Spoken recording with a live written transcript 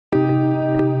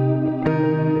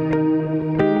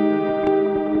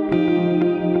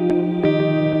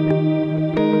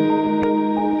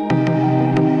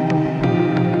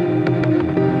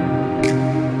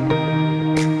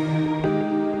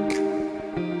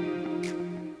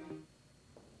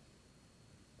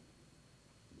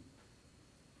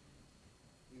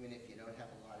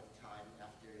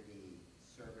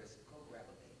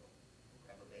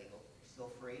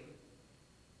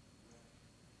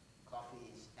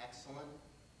excellent,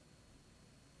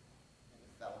 and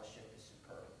the fellowship is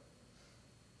superb.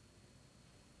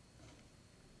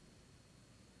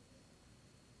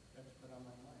 Let's put on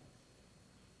my mic.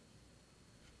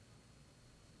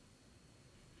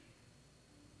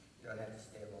 You don't have to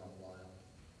stay a long while.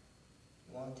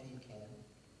 You want to, you can.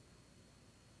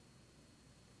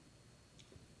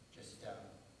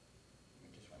 We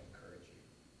just want to encourage you.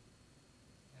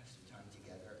 Have some time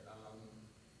together.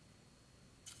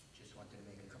 Just wanted to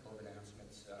make a couple of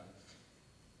announcements.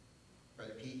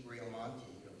 Brother Pete Riomonte,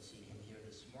 you don't see him here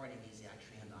this morning. He's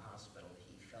actually in the hospital.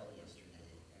 He fell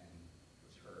yesterday and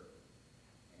was hurt.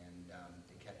 And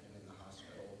they kept him in the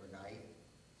hospital overnight.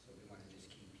 So we want to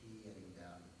just keep he and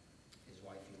his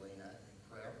wife Elena in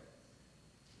prayer.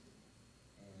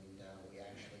 And we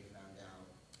actually found out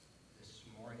this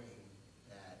morning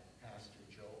that Pastor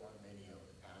Joe Arminio,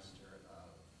 the pastor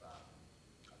of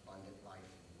Abundant Life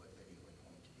in Whippany, went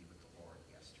home to be with the Lord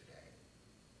yesterday.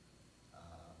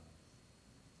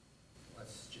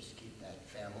 Let's just keep that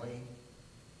family,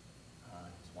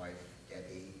 his wife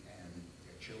Debbie and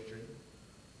their children,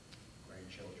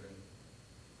 grandchildren,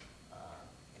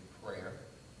 in prayer,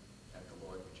 that the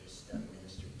Lord would just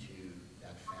minister to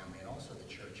that family and also the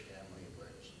church family,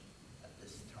 which at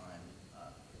this time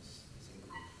is in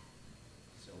grief.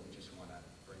 So we just want to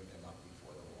bring them up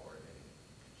before the Lord and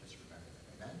just remember them.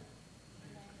 Amen?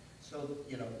 So,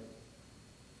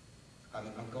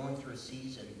 I'm going through a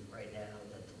season right now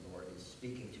that the Lord is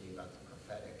speaking to me about the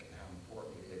prophetic and how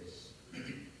important it is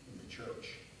in the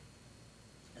church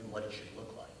and what it should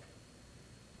look like.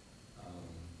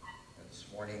 This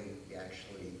morning we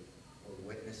actually were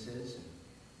witnesses and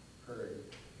heard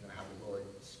how the Lord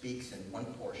speaks in one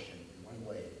portion, in one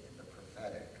way, in the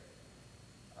prophetic.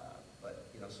 But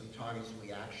sometimes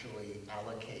we actually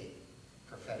allocate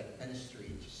prophetic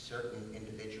ministry to certain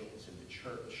individuals in the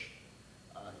church,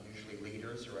 usually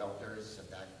leaders or elders of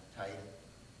that type,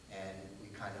 and we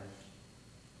kind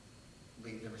of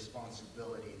leave the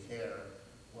responsibility there.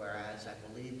 Whereas I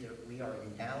believe that we are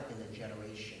now in the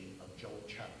generation of Joel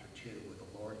chapter 2, where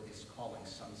the Lord is calling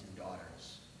sons and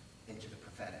daughters into the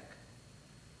prophetic.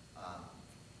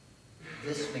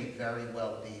 This may very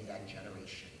well be that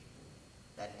generation,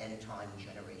 that end-time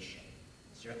generation.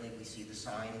 Certainly we see the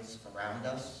signs around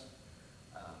us,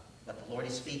 but the Lord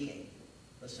is speaking.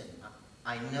 Listen,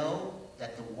 I know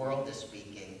that the world is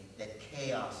speaking, that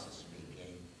chaos is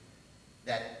speaking,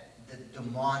 that the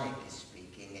demonic is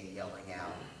speaking and yelling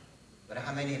out. But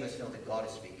how many of us know that God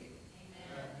is speaking?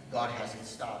 Amen. God hasn't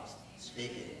stopped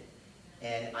speaking.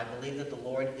 And I believe that the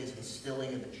Lord is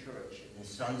instilling in the church, in his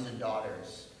sons and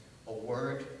daughters, a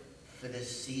word for this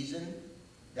season,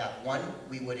 that one,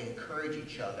 we would encourage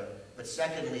each other, but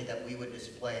secondly, that we would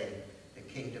display the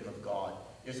kingdom of God.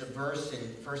 There's a verse in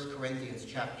 1 Corinthians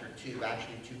chapter 2,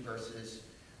 actually two verses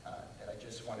that I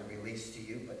just want to release to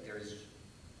you, but there's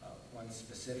one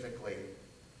specifically.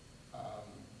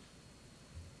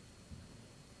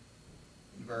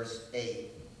 In verse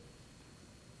 8.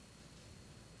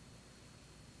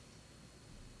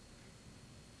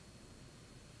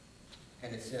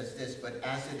 And it says this, "But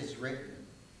as it is written,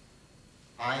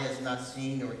 eye has not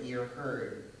seen nor ear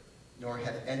heard, nor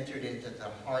have entered into the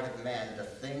heart of man the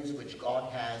things which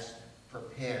God has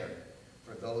prepared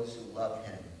for those who love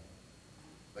him.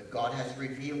 But God has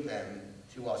revealed them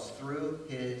to us through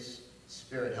his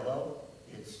Spirit." Hello?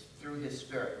 It's through his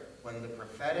Spirit. When the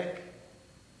prophetic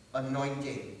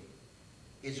anointing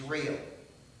is real,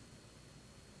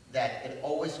 that it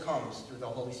always comes through the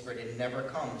Holy Spirit. It never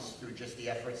comes through just the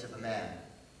efforts of a man.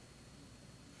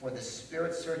 For the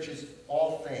Spirit searches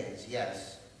all things,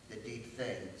 yes, the deep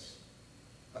things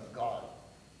of God.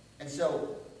 And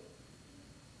so,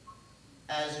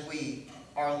 as we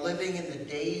are living in the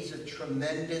days of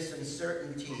tremendous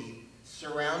uncertainty,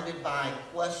 surrounded by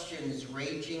questions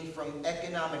ranging from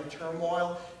economic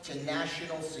turmoil to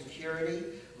national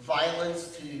security,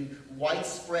 violence to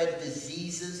widespread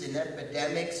diseases and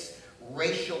epidemics,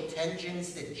 racial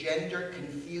tensions to gender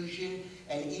confusion,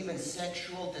 and even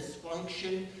sexual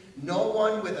dysfunction, no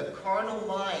one with a carnal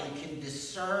mind can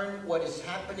discern what is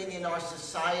happening in our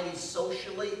society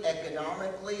socially,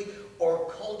 economically, or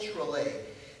culturally.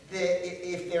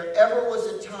 If there ever was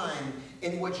a time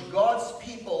in which God's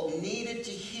people needed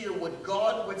to hear what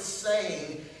God was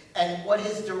saying and what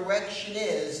his direction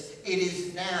is, it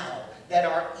is now. That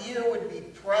our ear would be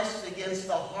pressed against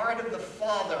the heart of the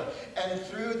Father, and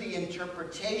through the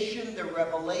interpretation, the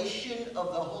revelation of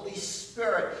the Holy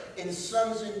Spirit in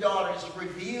sons and daughters,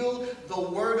 reveal the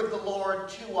word of the Lord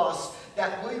to us,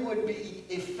 that we would be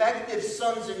effective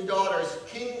sons and daughters,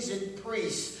 kings and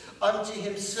priests, unto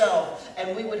himself,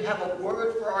 and we would have a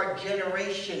word for our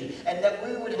generation, and that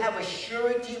we would have a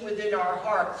surety within our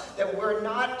heart that we're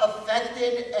not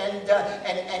affected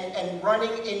and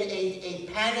running in a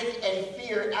panic and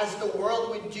fear as the world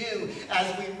would do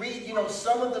as we read,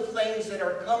 some of the things that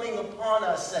are coming upon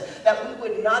us, that we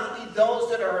would not be those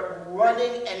that are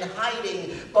running and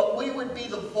hiding, but we would be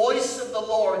the voice of the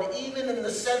Lord, even in the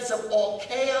sense of all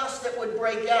chaos that would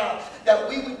break out, that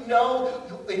we would know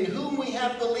in whom we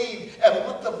have believed and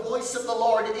what the voice of the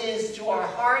Lord is to our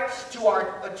heart, to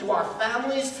our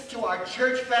families, to our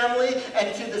church family,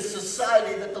 and to the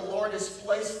society that the Lord has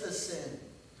placed us in.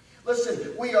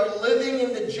 Listen, we are living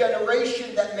in the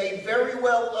generation that may very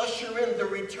well usher in the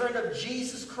return of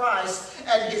Jesus Christ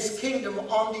and his kingdom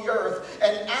on the earth.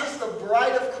 And as the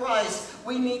bride of Christ,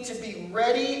 we need to be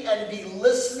ready and be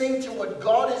listening to what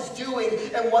God is doing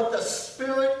and what the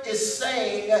Spirit is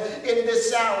saying in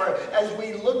this hour. As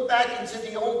we look back into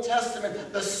the Old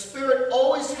Testament, the Spirit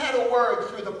always had a word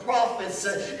through the prophets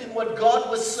in what God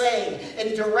was saying,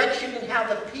 in direction in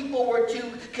how the people were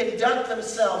to conduct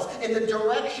themselves, in the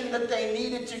direction that they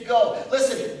needed to go.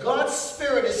 Listen, God's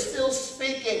Spirit is still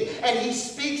speaking, and he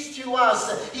speaks to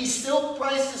us. He still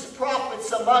places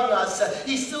prophets among us.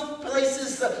 He still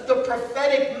places the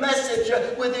prophetic message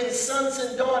within sons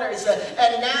and daughters.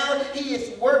 And now he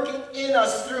is working in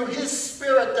us through his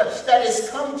Spirit that has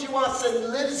come to us and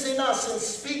lives in us and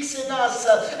speaks in us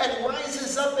and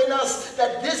rises up in us,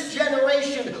 that this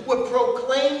generation would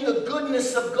proclaim the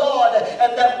goodness of God,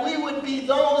 and that we would be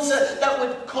those that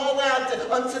would call out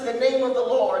unto the name of the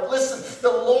Lord. Listen, the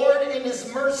Lord in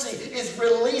his mercy is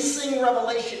releasing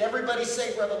revelation. Everybody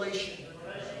say revelation.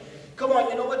 Come on,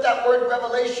 you know what that word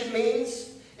revelation means?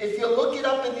 If you look it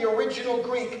up in the original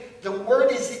Greek, the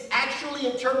word is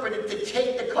actually interpreted to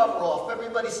take the cover off.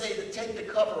 Everybody say to take the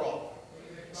cover off.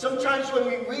 Sometimes when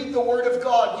we read the Word of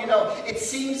God, it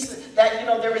seems that,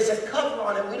 there is a cover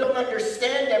on it. We don't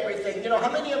understand everything.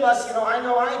 How many of us, I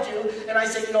know I do, and I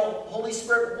say, Holy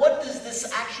Spirit, what does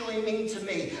this actually mean to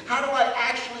me? How do I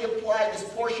actually apply this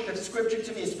portion of Scripture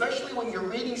to me? Especially when you're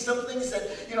reading some things that,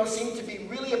 seem to be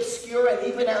really obscure and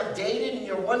even outdated, and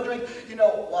you're wondering,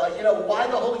 why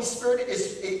the Holy Spirit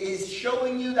is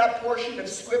showing you that portion of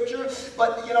Scripture.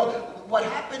 But, what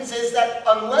happens is that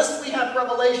unless we have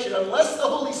revelation, unless the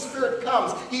Holy Spirit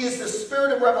comes, he is the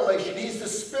Spirit of revelation. He's the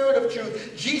Spirit of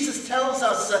truth. Jesus tells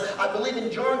us, I believe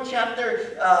in John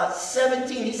chapter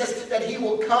 17, he says that he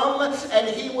will come and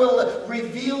he will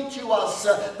reveal to us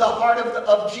the heart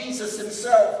of Jesus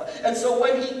himself. And so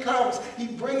when he comes, he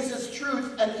brings his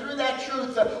truth, and through that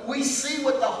truth, we see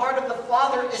what the heart of the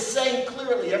Father is saying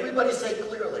clearly. Everybody say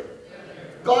clearly.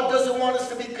 God doesn't want us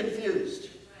to be confused.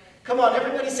 Come on,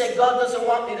 everybody say, God doesn't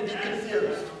want me to be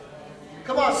confused.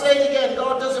 Come on, say it again.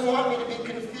 God doesn't want me to be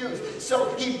confused.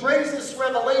 So he brings this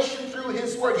revelation through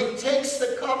his word. He takes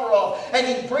the cover off and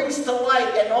he brings to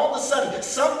light, and all of a sudden,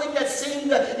 something that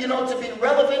seemed to be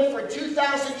relevant for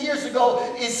 2,000 years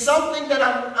ago is something that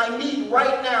I need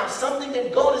right now. Something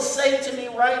that God is saying to me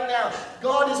right now.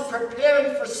 God is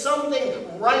preparing for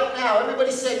something right now.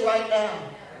 Everybody say right now.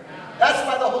 That's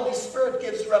why the Holy Spirit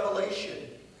gives revelation.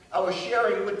 I was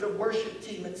sharing with the worship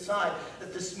team inside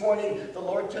that this morning the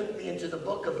Lord took me into the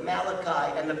book of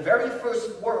Malachi, and the very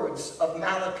first words of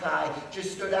Malachi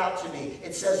just stood out to me.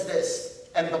 It says this,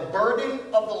 and the burden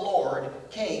of the Lord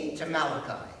came to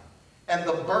Malachi. And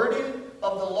the burden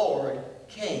of the Lord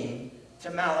came to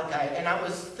Malachi. And I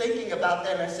was thinking about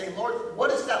that, and I say, Lord,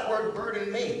 what does that word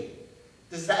burden mean?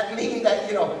 Does that mean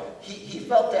that, he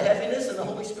felt the heaviness and the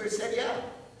Holy Spirit said, yeah.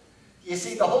 You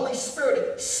see, the Holy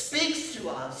Spirit speaks to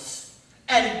us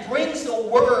and brings a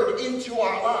word into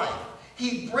our life.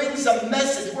 He brings a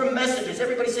message. We're messengers.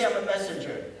 Everybody say, I'm a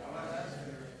messenger. I'm a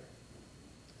messenger.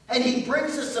 And he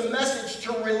brings us a message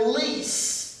to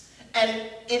release. And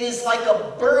it is like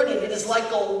a burden. It is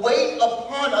like a weight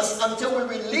upon us until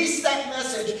we release that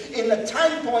message in the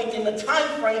time point, in the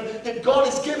time frame that God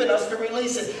has given us to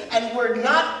release it. And we're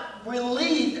not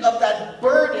relieved of that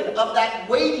burden, of that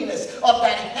weightiness, of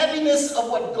that heaviness of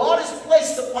what God has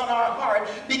placed upon our heart,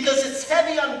 because it's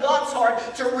heavy on God's heart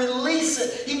to release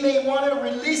it. He may want to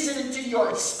release it into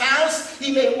your spouse.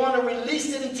 He may want to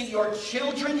release it into your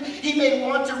children. He may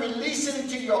want to release it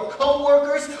into your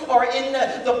co-workers, or in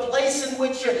the place in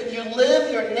which you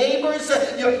live, your neighbors,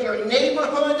 your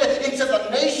neighborhood, into the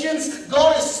nations.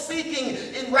 God is speaking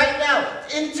right now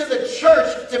into the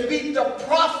church to be the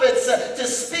prophets, to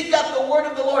speak out the word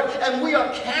of the Lord. And we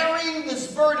are carrying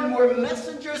this burden. We're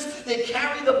messengers they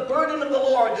carry the burden of the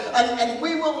Lord. And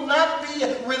we will not be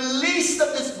released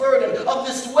of this burden, of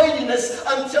this weightiness,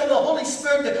 until the Holy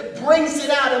Spirit brings it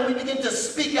out and we begin to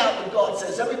speak out what God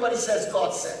says. Everybody says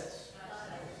God says.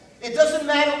 It doesn't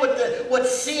matter what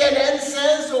CNN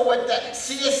says or what the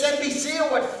CSNBC or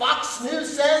what Fox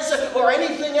News says or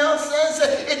anything else says.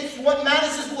 It's what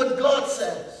matters is what God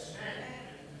says.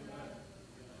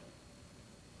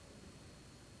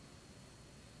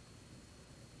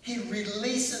 He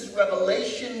releases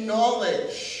revelation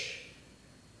knowledge.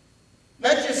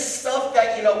 Not just stuff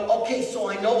that, okay, so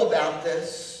I know about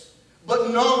this, but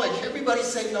knowledge. Everybody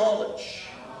say knowledge.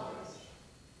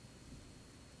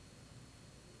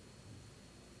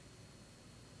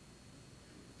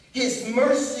 His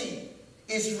mercy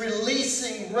is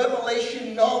releasing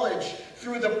revelation knowledge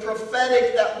through the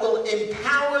prophetic that will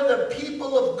empower the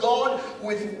people of God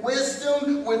with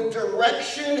wisdom, with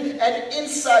direction, and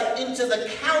insight into the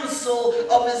counsel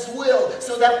of His will.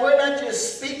 So that we're not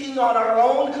just speaking on our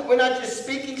own. We're not just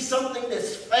speaking something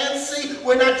that's fancy.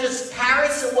 We're not just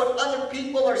parroting what other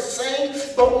people are saying.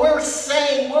 But we're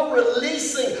saying, we're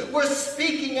releasing, we're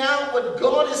speaking out what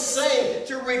God is saying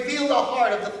to reveal the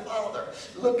heart of the Father.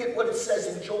 Look at what it says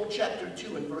in Joel chapter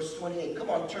 2 and verse 28. Come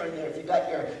on, turn there. If you got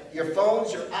your phone,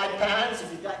 your iPads,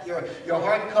 if you got your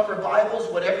hardcover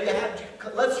Bibles, whatever you have,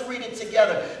 let's read it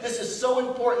together. This is so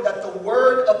important that the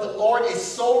word of the Lord is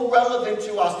so relevant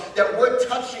to us that we're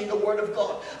touching the word of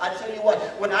God. I tell you what,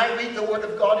 when I read the word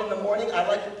of God in the morning, I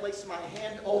like to place my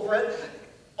hand over it,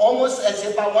 almost as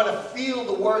if I want to feel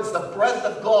the words, the breath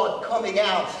of God coming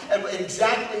out, and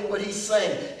exactly what He's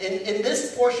saying. In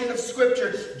this portion of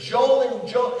Scripture, Joel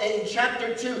in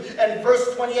chapter 2 and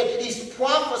verse 28, he's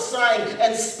prophesying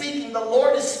and speaking. The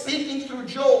Lord is speaking through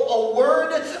Joel a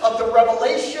word of the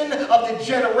revelation of the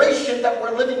generation that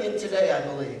we're living in today, I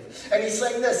believe. And he's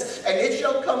saying this, and it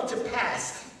shall come to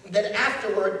pass that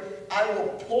afterward I will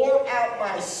pour out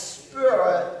my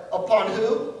Spirit upon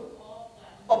who?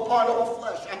 Upon all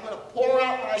flesh. I'm going to pour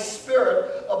out my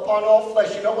Spirit upon all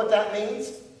flesh. You know what that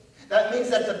means? That means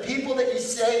that the people that you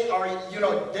say are,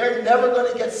 they're never going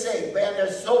to get saved. Man,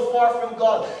 they're so far from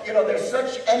God. They're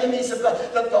such enemies of God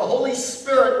that the Holy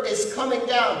Spirit is coming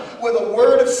down with a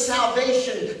word of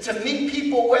salvation to meet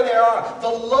people where they are. The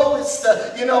lowest,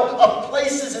 of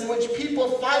places in which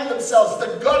people find themselves.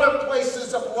 The gutter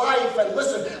places of life. And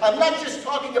listen, I'm not just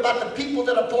talking about the people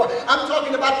that are poor. I'm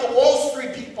talking about the Wall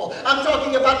Street people. I'm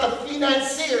talking about the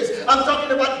financiers. I'm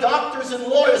talking about doctors and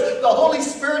lawyers. The Holy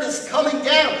Spirit is coming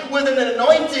down with an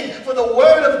anointing for the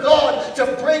word of God to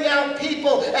bring out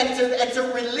people and to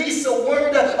release a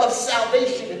word of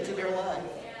salvation into their life.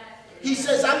 He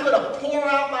says, I'm going to pour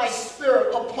out my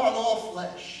Spirit upon all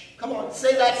flesh. Come on,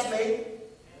 say that's me.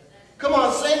 Come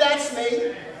on, say that's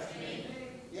me.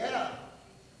 Yeah.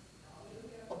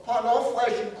 Upon all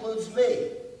flesh includes me.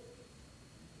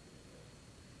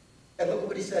 And look at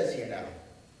what he says here now.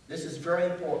 This is very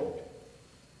important.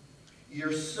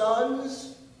 Your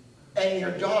sons and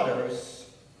your daughters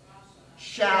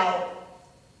shall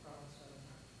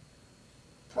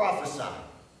prophesy.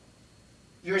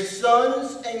 Your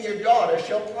sons and your daughters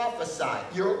shall prophesy.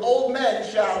 Your old men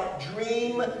shall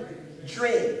dream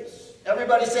dreams.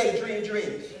 Everybody say dream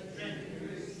dreams.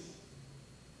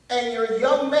 And your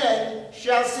young men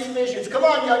shall see visions. Come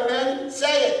on, young men,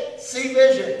 say it. See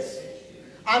visions.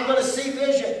 I'm going to see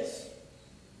visions.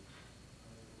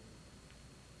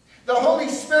 The Holy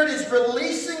Spirit is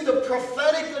releasing the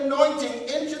prophetic anointing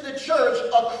into the church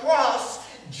across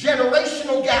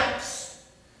generational gaps.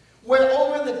 Where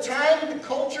over the time the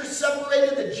culture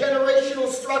separated the generational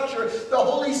structure, the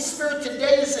Holy Spirit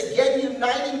today is again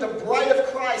uniting the bride of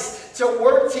Christ to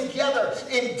work together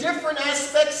in different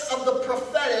aspects of the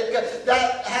prophetic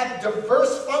that have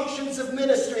diverse functions of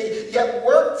ministry, yet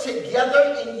work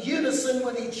together in unison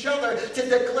with each other to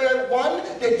declare, one,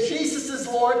 that Jesus is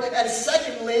Lord, and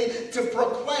secondly, to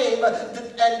proclaim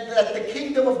that the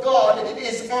kingdom of God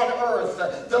is on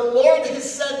earth. The Lord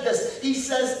has said this. He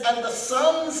says, and the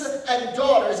sons and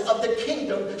daughters of the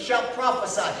kingdom shall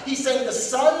prophesy. He's saying the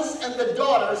sons and the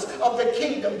daughters of the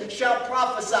kingdom shall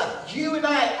prophesy. You and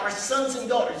I are sons and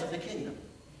daughters of the kingdom.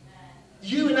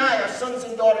 You and I are sons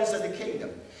and daughters of the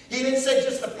kingdom. He didn't say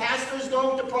just the pastor is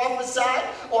going to prophesy,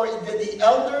 or the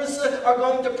elders are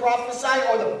going to prophesy,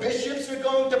 or the bishops are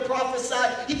going to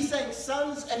prophesy. He's saying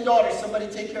sons and daughters. Somebody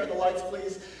take care of the lights,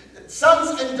 please.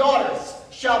 Sons and daughters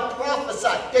shall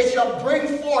prophesy. They shall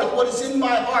bring forth what is in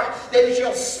my heart. They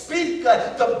shall speak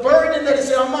the burden that is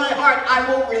in my heart.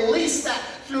 I will release that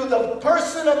through the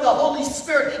person of the Holy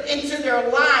Spirit into their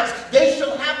lives. They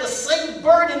shall have the same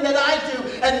burden that I do,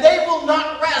 and they will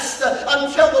not rest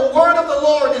until the word of the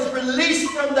Lord is released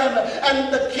from them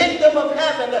and the kingdom of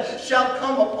heaven shall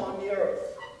come upon the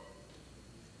earth.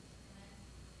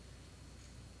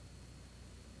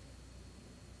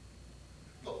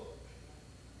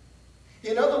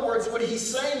 In other words, what he's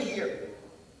saying here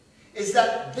is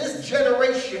that this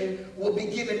generation will be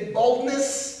given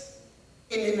boldness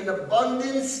and in an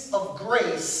abundance of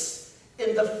grace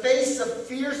in the face of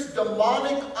fierce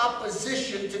demonic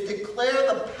opposition to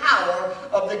declare the power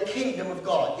of the kingdom of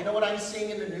God. You know what I'm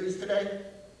seeing in the news today?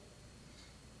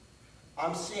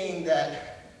 I'm seeing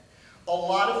that a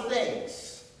lot of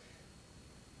things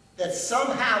that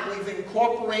somehow we've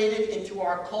incorporated into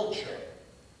our culture,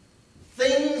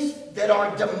 things that are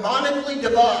demonically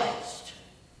devised,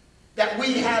 that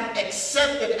we have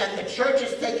accepted, and the church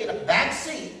has taken a back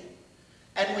seat,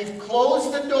 and we've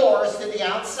closed the doors to the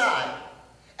outside.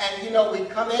 And you know, we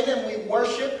come in and we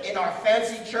worship in our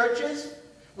fancy churches.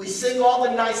 We sing all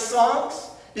the nice songs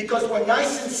because we're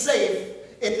nice and safe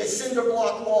in the cinder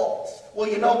block walls. Well,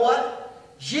 you know what?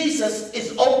 Jesus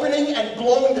is opening and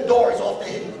blowing the doors off the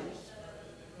hinges.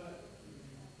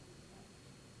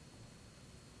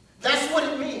 That's what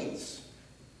it means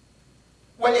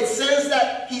when it says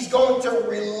that he's going to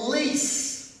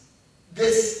release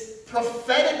this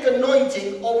prophetic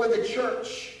anointing over the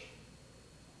church.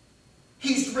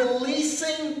 He's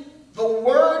releasing the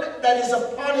word that is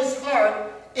upon his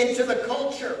heart into the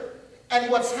culture. And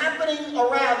what's happening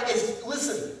around is,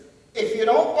 listen, if you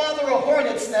don't bother a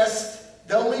hornet's nest,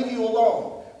 they'll leave you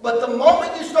alone. But the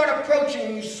moment you start approaching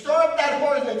and you stir up that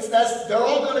hornet's nest, they're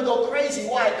all going to go crazy.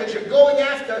 Why? Because you're going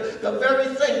after the very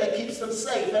thing that keeps them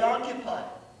safe and occupied.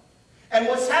 And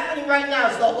what's happening right now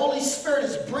is the Holy Spirit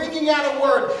is bringing out a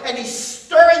word, and he's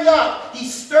stirring up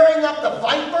the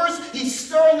vipers, he's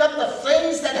stirring up the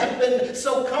things that have been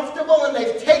so comfortable, and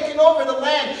they've taken over the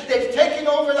land, they've taken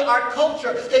over our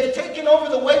culture, they've taken over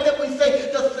the way that we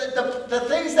think, the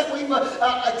things that we've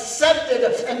accepted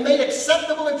and made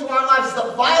acceptable into our lives,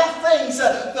 the vile things.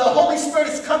 The Holy Spirit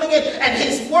is coming in, and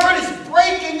his word is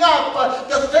breaking up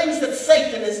the things that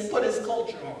Satan has put his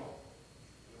culture on.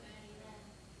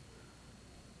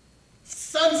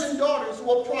 Sons and daughters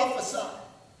will prophesy.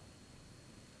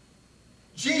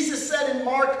 Jesus said in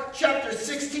Mark chapter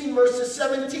 16, verses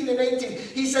 17 and 18,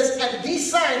 he says, and these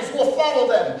signs will follow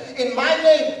them. In my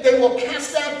name they will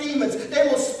cast out demons. They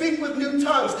will speak with new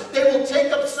tongues. They will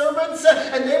take up serpents,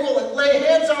 and they will lay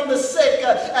hands on the sick,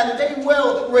 and they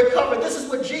will recover. This is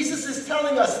what Jesus is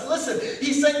telling us. Listen,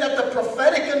 he's saying that the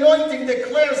prophetic anointing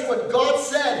declares what God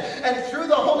said, and through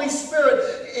the Holy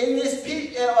Spirit in his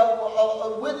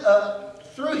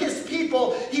through his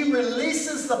people, he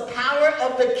releases the power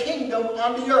of the kingdom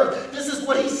on the earth. This is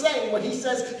what he's saying when he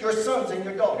says, your sons and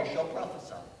your daughters shall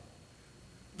prophesy.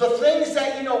 The things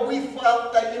that, we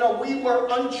felt that, we were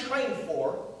untrained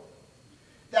for,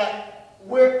 that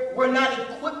we're not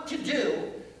equipped to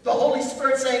do, the Holy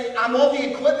Spirit saying, I'm all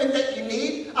the equipment that you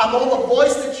need, I'm all the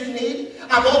voice that you need,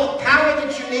 I'm all the power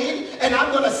that you need, and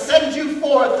I'm going to send you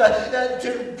forth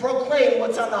to proclaim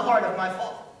what's on the heart of my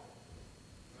Father.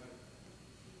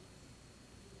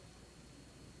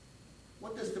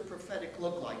 What does the prophetic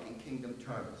look like in kingdom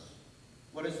terms?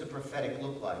 What does the prophetic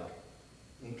look like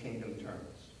in kingdom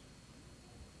terms?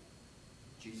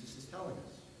 Jesus is telling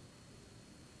us.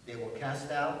 They will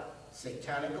cast out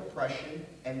satanic oppression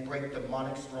and break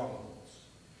demonic strongholds.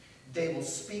 They will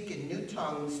speak in new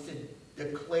tongues to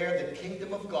declare the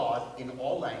kingdom of God in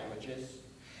all languages.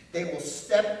 They will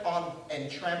step on and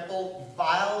trample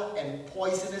vile and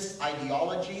poisonous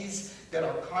ideologies that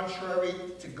are contrary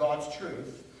to God's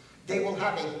truth. They will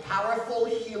have a powerful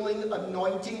healing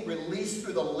anointing released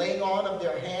through the laying on of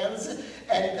their hands,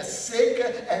 and the sick,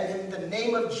 and in the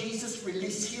name of Jesus,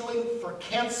 release healing for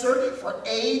cancer, for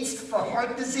AIDS, for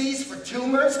heart disease, for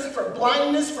tumors, for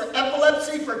blindness, for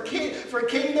epilepsy, for kidney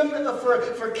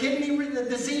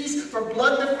disease, for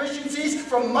blood deficiencies,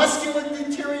 for muscular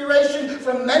deterioration,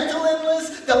 for mental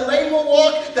illness. The lame will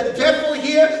walk, the deaf will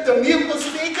hear, the mute will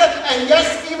speak, and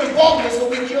yes, even baldness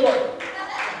will be cured.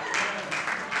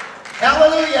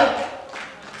 Hallelujah.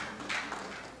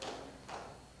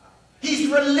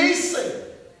 He's releasing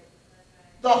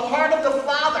the heart of the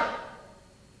Father.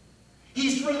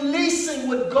 He's releasing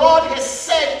what God has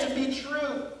said to be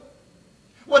true.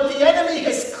 What the enemy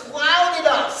has clouded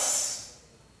us,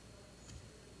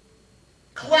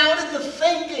 clouded the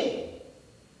thinking.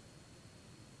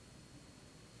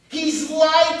 He's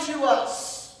lied to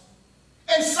us.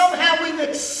 And somehow we've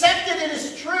accepted it as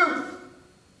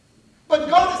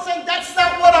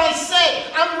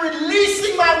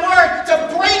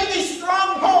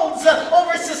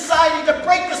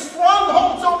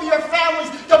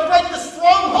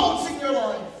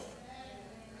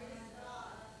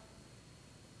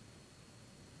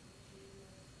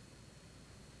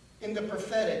In the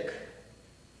prophetic,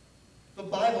 the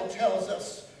Bible tells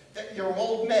us that your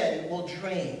old men will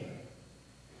dream.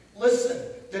 Listen,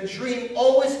 the dream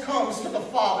always comes to the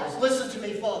fathers. Listen to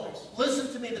me, fathers.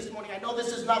 Listen to me this morning. I know this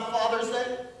is not Father's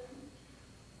Day.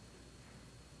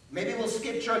 Maybe we'll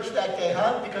skip church that day,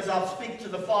 huh? Because I'll speak to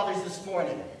the fathers this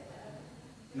morning.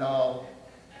 No.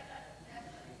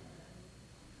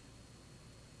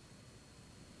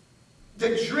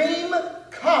 The dream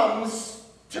comes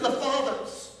to the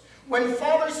fathers. When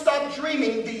fathers stop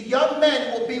dreaming, the young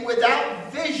men will be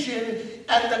without vision,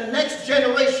 and the next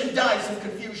generation dies in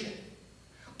confusion.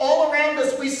 All around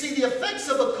us, we see the effects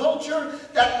of a culture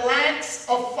that lacks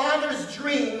a father's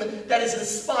dream that is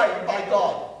inspired by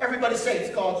God. Everybody say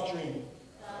it's God's dream.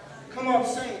 Come on,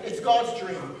 say it. It's God's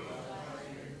dream.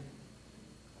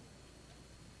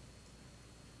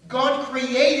 God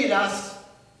created us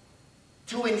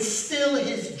to instill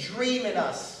his dream in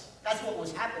us. That's what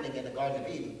was happening in the Garden of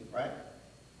Eden, right?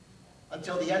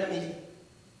 Until the enemy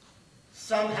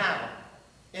somehow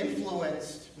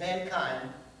influenced mankind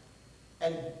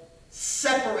and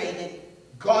separated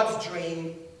God's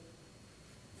dream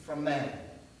from man.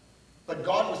 But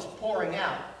God was pouring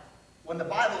out. When the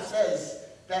Bible says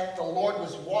that the Lord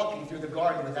was walking through the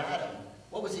garden with Adam,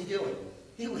 what was he doing?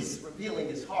 He was revealing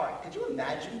his heart. Could you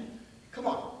imagine? Come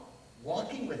on,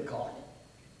 walking with God.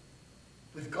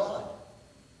 With God.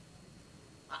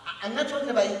 I'm not talking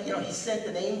about, he sent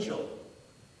an angel.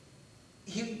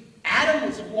 Adam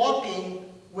was walking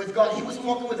with God. He wasn't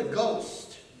walking with a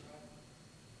ghost.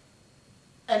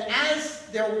 And as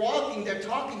they're walking, they're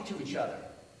talking to each other.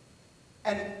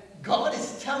 And God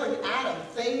is telling Adam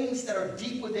things that are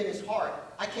deep within his heart.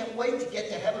 I can't wait to get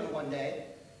to heaven one day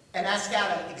and ask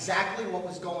Adam exactly what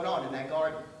was going on in that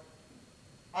garden.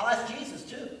 I'll ask Jesus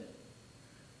too.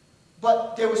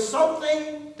 But there was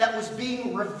something that was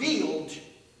being revealed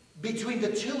between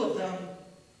the two of them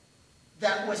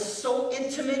that was so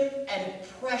intimate and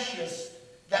precious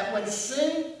that when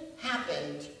sin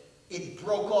happened, it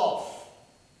broke off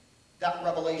that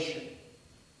revelation.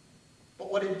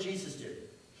 But what did Jesus do?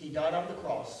 He died on the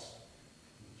cross.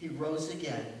 He rose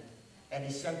again. And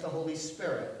he sent the Holy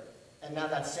Spirit. And now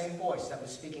that same voice that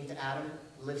was speaking to Adam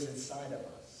lives inside of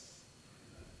us.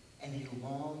 And he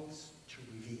longs to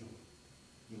reveal.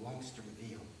 He longs to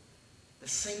reveal the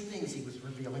same things he was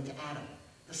revealing to Adam.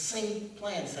 The same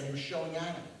plans that he was showing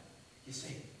Adam. You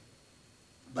see.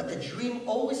 But the dream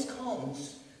always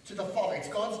comes to the father. It's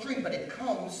God's dream, but it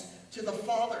comes to the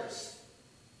fathers.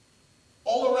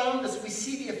 All around us, we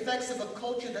see the effects of a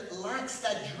culture that lacks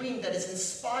that dream that is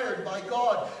inspired by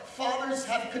God. Fathers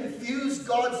have confused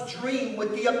God's dream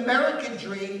with the American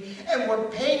dream, and we're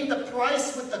paying the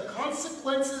price with the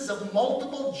consequences of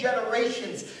multiple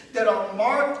generations that are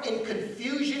marked in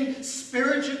confusion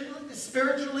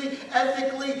spiritually,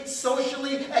 ethically,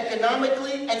 socially,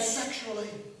 economically, and sexually.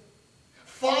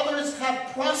 Fathers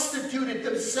have prostituted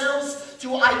themselves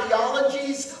to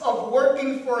ideologies of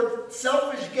working for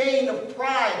selfish gain of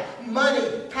pride, money,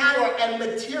 power, and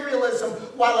materialism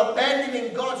while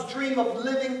abandoning God's dream of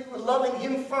loving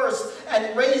him first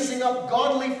and raising up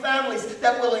godly families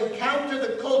that will encounter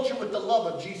the culture with the love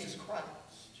of Jesus Christ.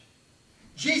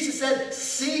 Jesus said,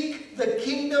 seek the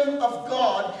kingdom of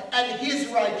God and his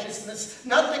righteousness,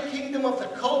 not the kingdom of the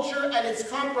culture and its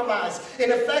compromise.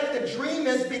 In effect, the dream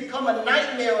has become a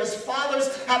nightmare as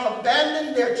fathers have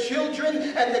abandoned their children,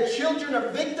 and the children are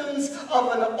victims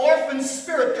of an orphan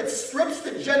spirit that strips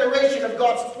the generation of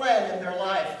God's plan in their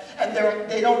life, and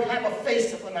they don't have a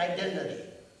face of an identity.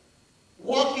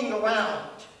 Walking around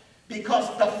because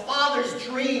the father's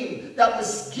dream that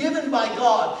was given by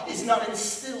God is not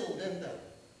instilled in them.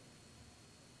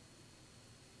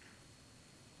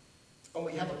 And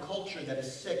we have a culture that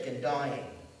is sick and dying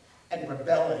and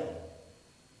rebelling,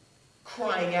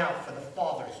 crying out for the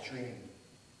Father's dream.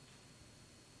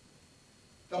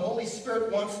 The Holy Spirit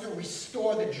wants to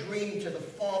restore the dream to the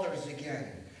fathers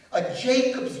again. A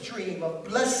Jacob's dream of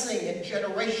blessing and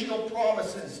generational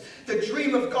promises. The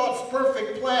dream of God's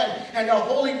perfect plan and a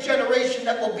holy generation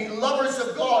that will be lovers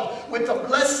of God with the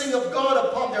blessing of God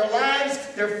upon their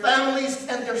lives, their families,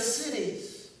 and their cities.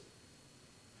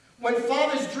 When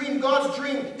fathers dream God's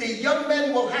dream, the young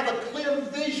men will have a clear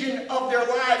vision of their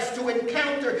lives to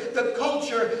encounter the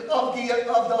culture of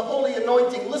the holy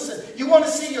anointing. Listen, you want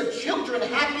to see your children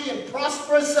happy and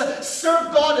prosperous?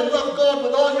 Serve God and love God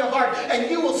with all your heart, and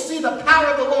you will see the power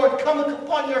of the Lord coming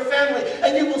upon your family,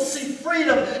 and you will see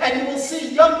freedom, and you will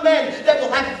see young men that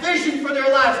will have vision for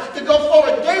their lives to go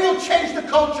forward. They will change the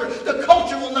culture. The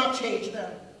culture will not change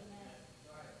them.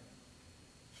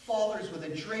 Fathers with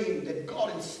a dream that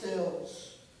God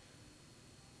instills.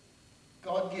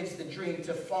 God gives the dream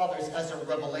to fathers as a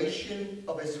revelation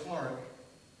of his heart.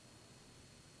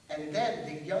 And then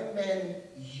the young men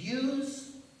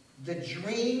use the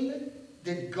dream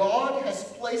that God has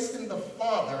placed in the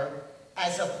father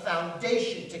as a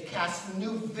foundation to cast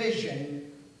new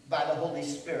vision by the Holy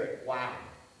Spirit. Wow.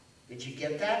 Did you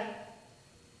get that?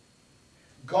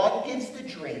 God gives the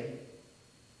dream.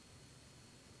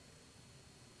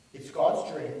 It's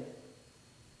God's dream.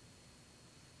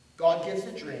 God gives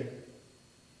the dream.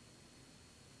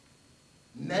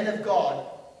 Men of God,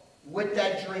 with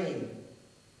that dream,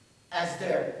 as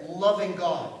they're loving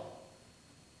God,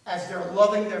 as they're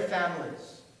loving their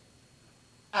families,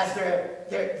 as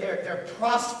they're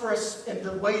prosperous in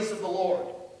the ways of the Lord,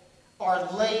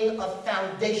 are laying a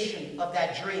foundation of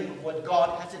that dream of what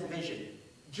God has envisioned,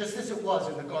 just as it was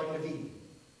in the Garden of Eden.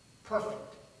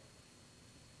 Perfect.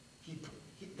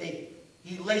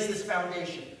 He lays this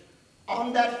foundation.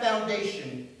 On that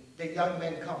foundation, the young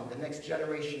men come, the next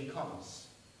generation comes,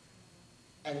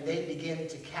 and they begin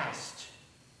to cast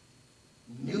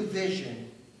new vision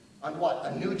on what?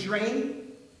 A new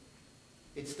dream?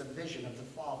 It's the vision of the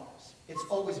fathers. It's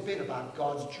always been about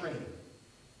God's dream.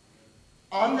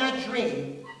 On that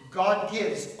dream, God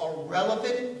gives a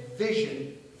relevant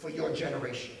vision for your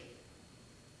generation.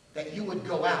 That you would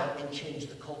go out and change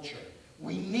the culture.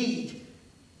 We need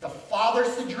the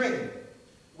fathers to dream.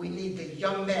 We need the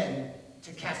young men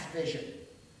to cast vision.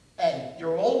 And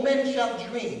your old men shall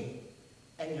dream,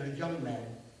 and your young men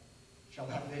shall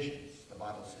have visions, the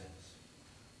Bible says.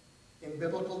 In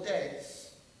biblical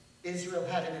days, Israel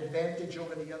had an advantage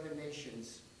over the other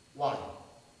nations. Why?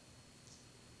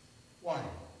 Why?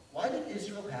 Why did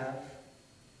Israel have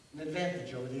an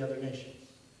advantage over the other nations?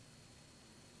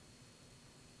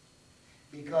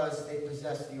 Because they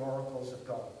possessed the oracles of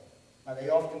God. Now, they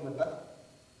often rebelled.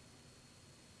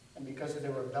 And because of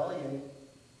their rebellion,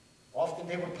 often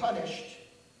they were punished.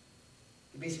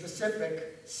 To be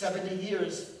specific, 70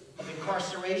 years of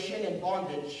incarceration and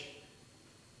bondage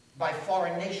by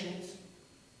foreign nations.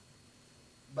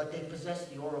 But they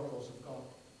possessed the oracles of God.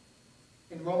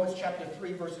 In Romans chapter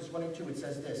 3, verses 1 and 2, it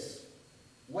says this: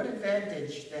 what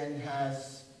advantage then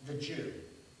has the Jew?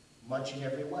 Much in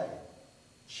every way.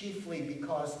 Chiefly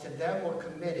because to them were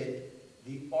committed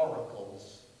the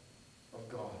oracles of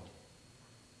God.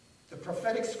 The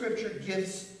prophetic scripture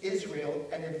gives Israel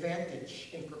an advantage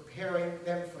in preparing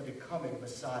them for the coming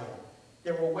Messiah.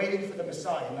 They were waiting for the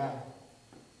Messiah now.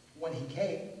 When he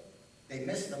came, they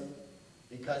missed him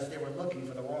because they were looking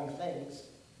for the wrong things.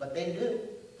 But they knew.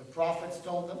 The prophets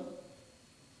told them.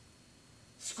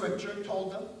 Scripture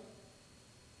told them.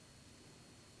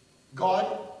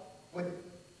 God would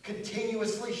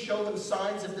continuously show them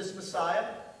signs of this Messiah.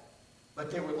 But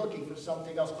they were looking for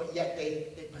something else. But yet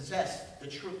they possessed the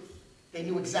truth. They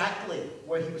knew exactly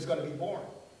where he was going to be born.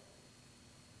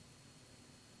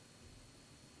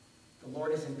 The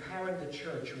Lord is empowering the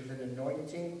church with an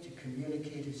anointing to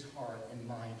communicate his heart and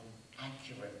mind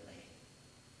accurately.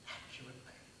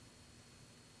 Accurately.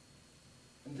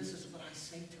 And this is what I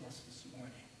say to us this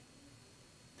morning.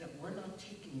 That we're not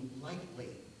taking lightly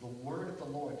the word of the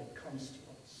Lord that comes to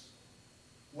us.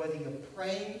 Whether you're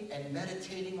praying and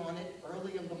meditating on it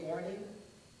early in the morning,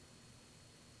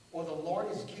 or the Lord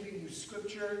is giving you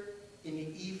scripture in the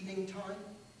evening time,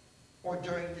 or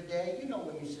during the day. You know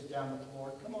when you sit down with the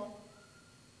Lord, come on.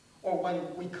 Or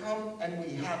when we come and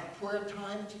we have prayer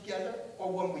time together,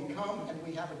 or when we come and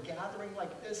we have a gathering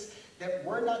like this, that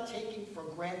we're not taking for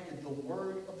granted the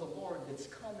word of the Lord that's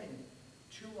coming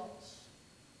to us.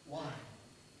 Why?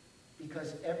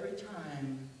 Because every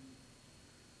time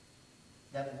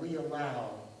that we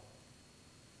allow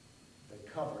the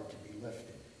cover to be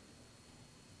lifted,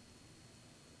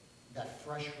 that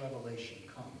fresh revelation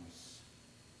comes.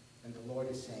 And the Lord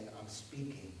is saying, I'm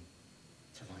speaking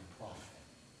to my prophet.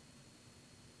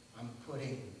 I'm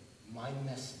putting my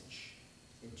message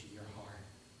into your heart.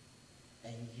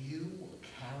 And you will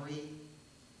carry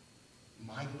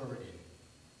my burden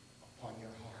upon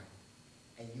your heart.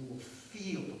 And you will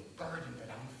feel the burden that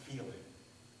I'm feeling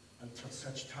until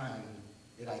such time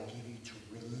that I give you to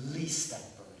release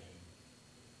that burden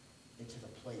into the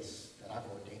place that I've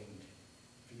ordained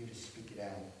for you to speak it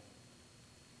out.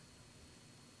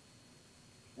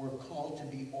 We're called to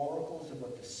be oracles of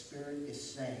what the Spirit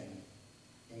is saying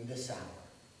in this hour.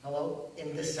 Hello?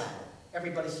 In this hour.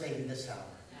 Everybody say in this hour.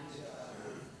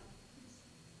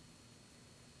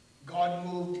 God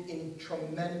moved in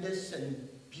tremendous and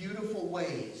beautiful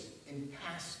ways in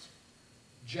past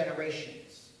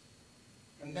generations.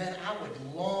 And then I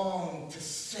would long to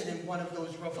sit in one of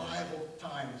those revival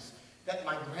times that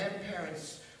my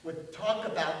grandparents would talk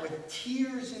about with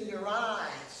tears in their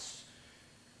eyes.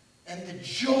 and the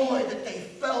joy that they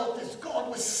felt as God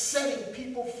was setting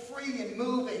people free and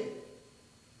moving.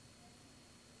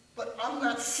 But I'm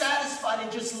not satisfied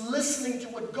in just listening to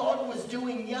what God was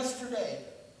doing yesterday.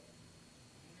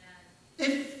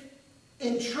 If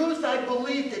in truth I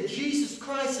believe that Jesus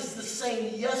Christ is the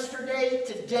same yesterday,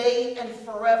 today, and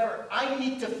forever, I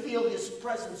need to feel His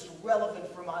presence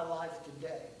relevant for my life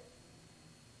today.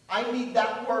 I need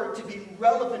that word to be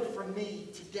relevant for me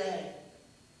today.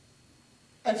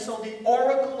 And so the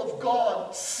oracle of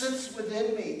God sits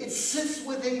within me. It sits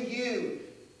within you.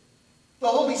 The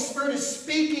Holy Spirit is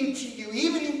speaking to you.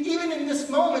 Even in this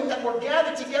moment that we're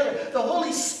gathered together, the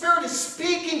Holy Spirit is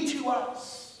speaking to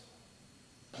us,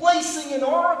 placing an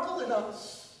oracle in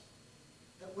us,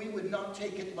 that we would not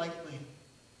take it lightly,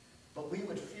 but we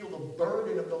would feel the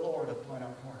burden of the Lord upon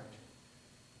our heart.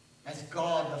 As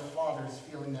God the Father is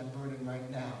feeling that burden right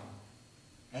now.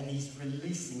 And He's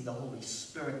releasing the Holy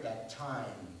Spirit that time,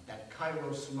 that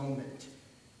kairos moment,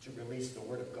 to release the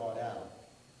Word of God out.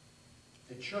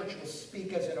 The church will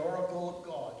speak as an oracle of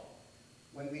God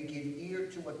when we give ear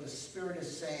to what the Spirit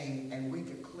is saying and we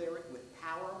declare it with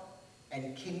power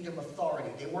and kingdom authority.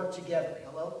 They work together.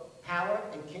 Hello? Power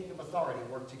and kingdom authority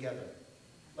work together.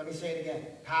 Let me say it again.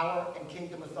 Power and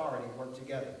kingdom authority work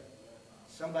together.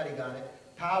 Somebody got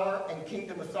it. Power and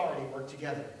kingdom authority work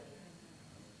together.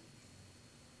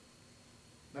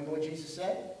 Remember what Jesus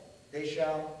said? They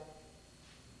shall.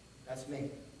 That's me.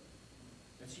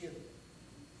 That's you.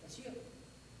 That's you.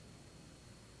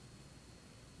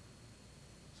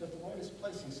 So if the Lord is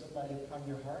placing somebody upon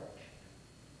your heart,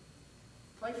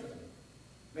 pray for them.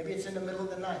 Maybe it's in the middle of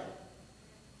the night.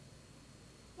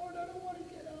 Lord, I don't want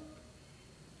to get up.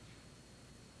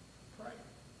 Pray.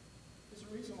 There's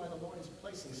a reason why the Lord is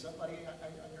placing somebody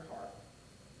on your heart.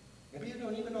 Maybe you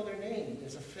don't even know their name.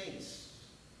 There's a face.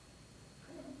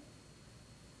 Come on.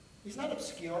 He's not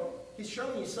obscure. He's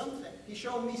showing you something. He's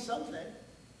showing me something.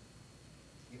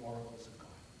 The oracles of God.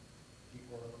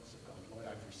 The oracles of God. Lord,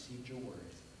 I've received your word,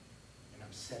 and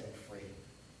I'm setting free.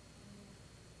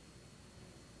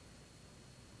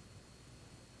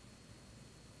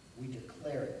 We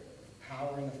declare it with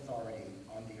power and authority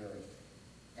on the earth.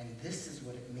 And this is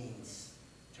what it means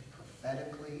to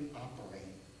prophetically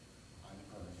operate on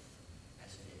earth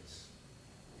as it is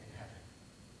in heaven.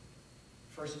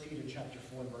 1 Peter chapter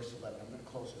 4 and verse 11. I'm going to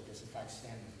close with this. In fact,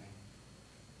 stand with me.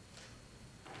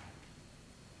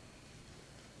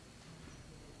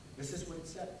 This is what it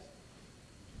says.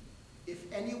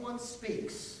 If anyone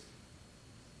speaks,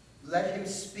 let him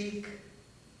speak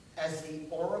as the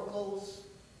oracles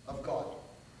of God.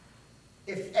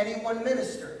 If anyone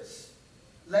ministers,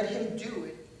 let him do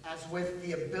it as with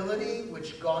the ability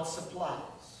which God supplies,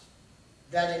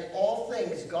 that in all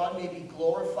things God may be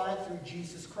glorified through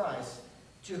Jesus Christ,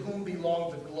 to whom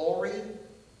belong the glory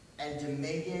and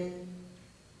dominion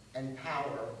and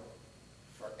power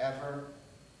forever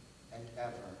and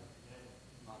ever.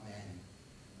 Amen.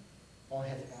 All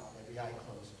heads bowed, every eye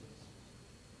closed, please.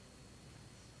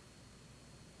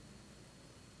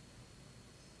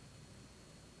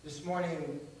 This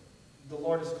morning, the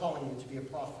Lord is calling you to be a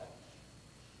prophet.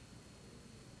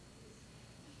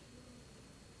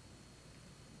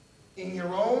 In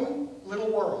your own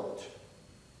little world,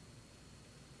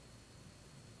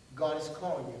 God is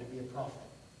calling you to be a prophet.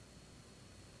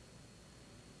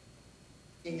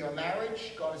 In your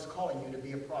marriage, God is calling you to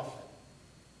be a prophet.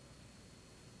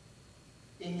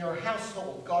 In your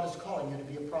household, God is calling you to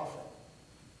be a prophet.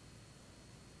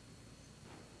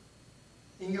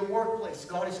 In your workplace,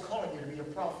 God is calling you to be a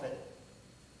prophet.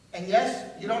 And yes,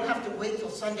 you don't have to wait till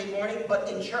Sunday morning, but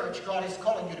in church, God is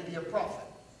calling you to be a prophet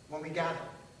when we gather.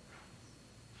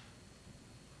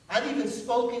 I've even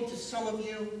spoken to some of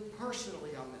you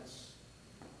personally on this.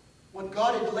 What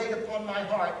God had laid upon my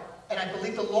heart, and I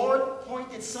believe the Lord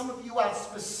pointed some of you out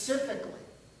specifically.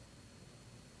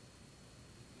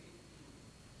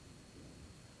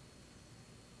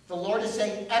 The Lord is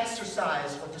saying,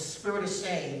 exercise what the Spirit is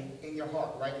saying in your heart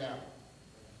right now.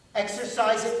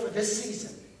 Exercise it for this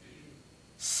season.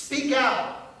 Speak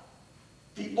out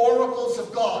the oracles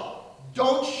of God.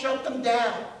 Don't shut them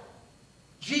down.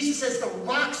 Jesus says the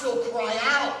rocks will cry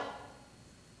out.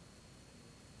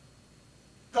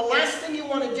 The last thing you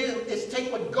want to do is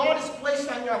take what God has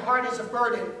placed on your heart as a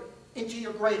burden into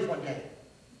your grave one day.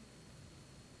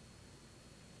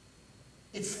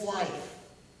 It's life.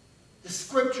 The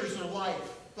scriptures are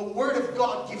life. The Word of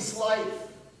God gives life.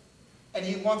 And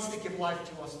He wants to give life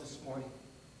to us this morning.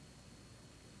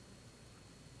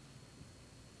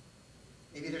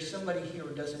 Maybe there's somebody here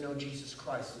who doesn't know Jesus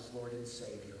Christ as Lord and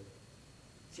Savior.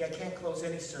 See, I can't close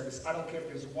any service. I don't care if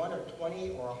there's 1 or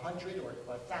 20 or 100 or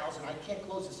 1,000. I can't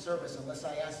close a service unless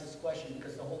I ask this question,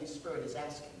 because the Holy Spirit is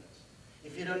asking this.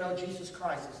 If you don't know Jesus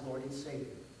Christ as Lord and Savior,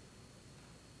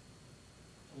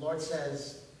 the Lord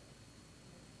says,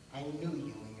 I knew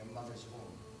you in your mother's womb.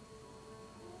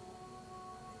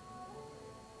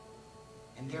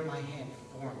 And there my hand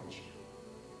formed you.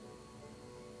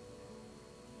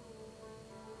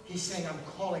 He's saying, I'm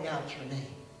calling out your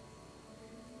name.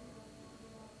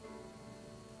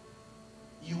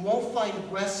 You won't find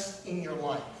rest in your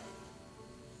life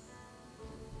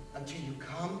until you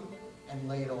come and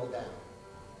lay it all down.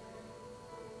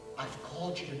 I've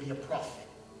called you to be a prophet.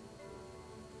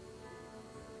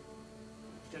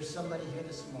 If there's somebody here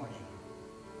this morning,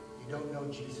 you don't know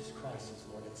Jesus Christ as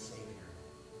Lord and Savior,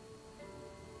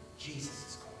 Jesus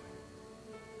is calling.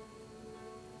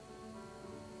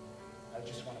 I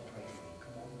just want to pray for you.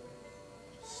 Come on.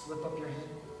 Slip up your hand.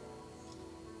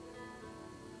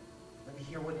 Let me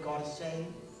hear what God is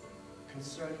saying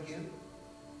concerning you.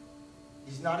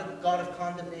 He's not a God of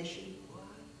condemnation.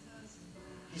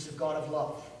 He's a God of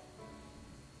love.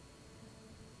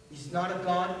 He's not a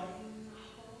God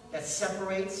that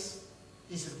separates.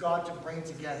 He's a God to bring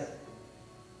together.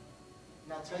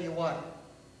 And I'll tell you what.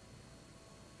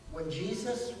 When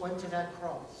Jesus went to that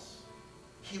cross,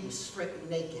 he was stripped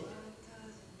naked.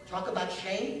 Talk about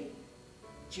shame.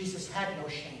 Jesus had no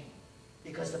shame.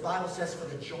 Because the Bible says, for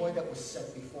the joy that was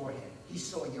set before him, he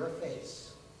saw your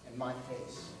face and my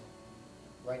face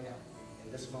right now,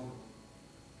 in this moment.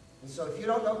 And so if you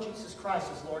don't know Jesus Christ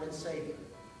as Lord and Savior,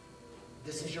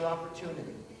 this is your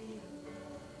opportunity.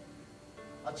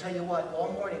 I'll tell you what,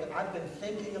 all morning I've been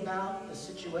thinking about the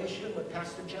situation with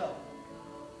Pastor Joe.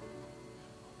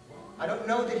 I don't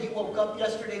know that he woke up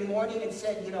yesterday morning and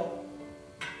said, you know,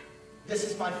 this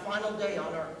is my final day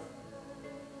on earth.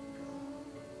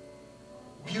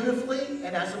 Beautifully,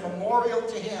 and as a memorial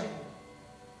to him,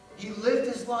 he lived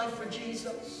his life for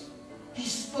Jesus. He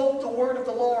spoke the word of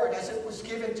the Lord as it was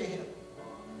given to him.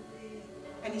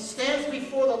 And he stands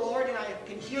before the Lord, and I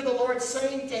can hear the Lord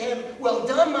saying to him, well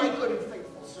done, my good and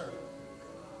faithful servant.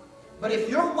 But if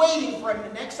you're waiting for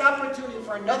the next opportunity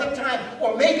for another time,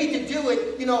 or maybe to do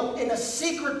it, you know, in a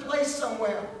secret place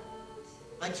somewhere,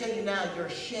 I tell you now, you're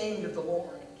ashamed of the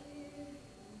Lord.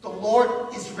 The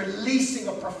Lord is releasing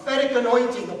a prophetic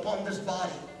anointing upon this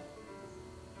body.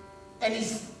 And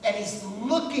he's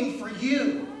looking for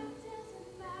you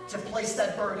to place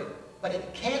that burden. But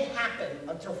it can't happen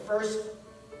until first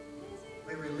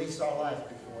we release our life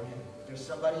before him. If there's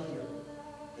somebody here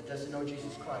that doesn't know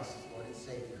Jesus Christ as Lord and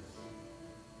Savior,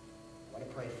 I want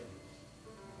to pray for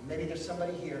you. And maybe there's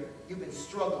somebody here, you've been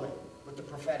struggling with the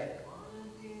prophetic.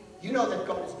 You know that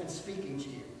God has been speaking to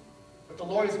you. But the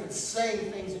Lord has been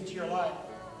saying things into your life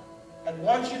and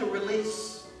wants you to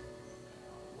release.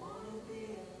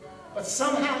 But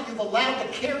somehow you've allowed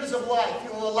the cares of life,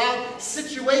 you've allowed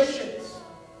situations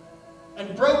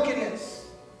and brokenness,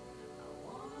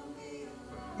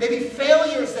 maybe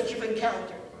failures that you've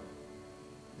encountered,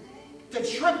 to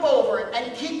trip over it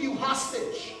and keep you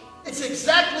hostage. It's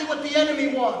exactly what the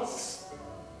enemy wants.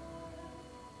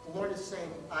 The Lord is saying,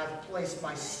 I've placed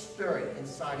my spirit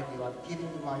inside of you. I've given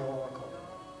you my oracle.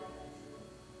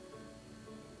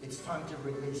 It's time to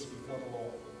release before the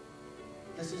Lord.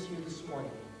 This is you this morning.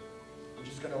 I'm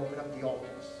just going to open up the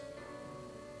altars.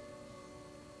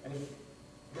 And if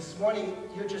this morning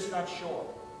you're just not sure,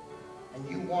 and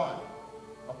you want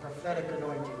a prophetic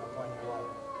anointing upon your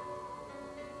life,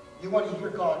 you want to hear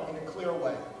God in a clear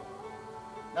way,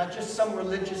 not just some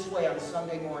religious way on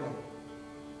Sunday morning,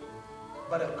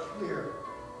 but a clear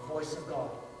voice of God,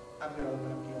 I'm going to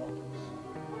open up the altars.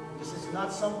 This is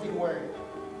not something where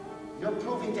you're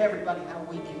proving to everybody how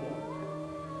weak you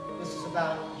are. This is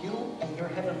about you and your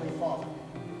Heavenly Father,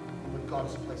 what God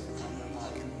has placed inside your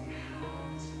life.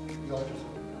 The altars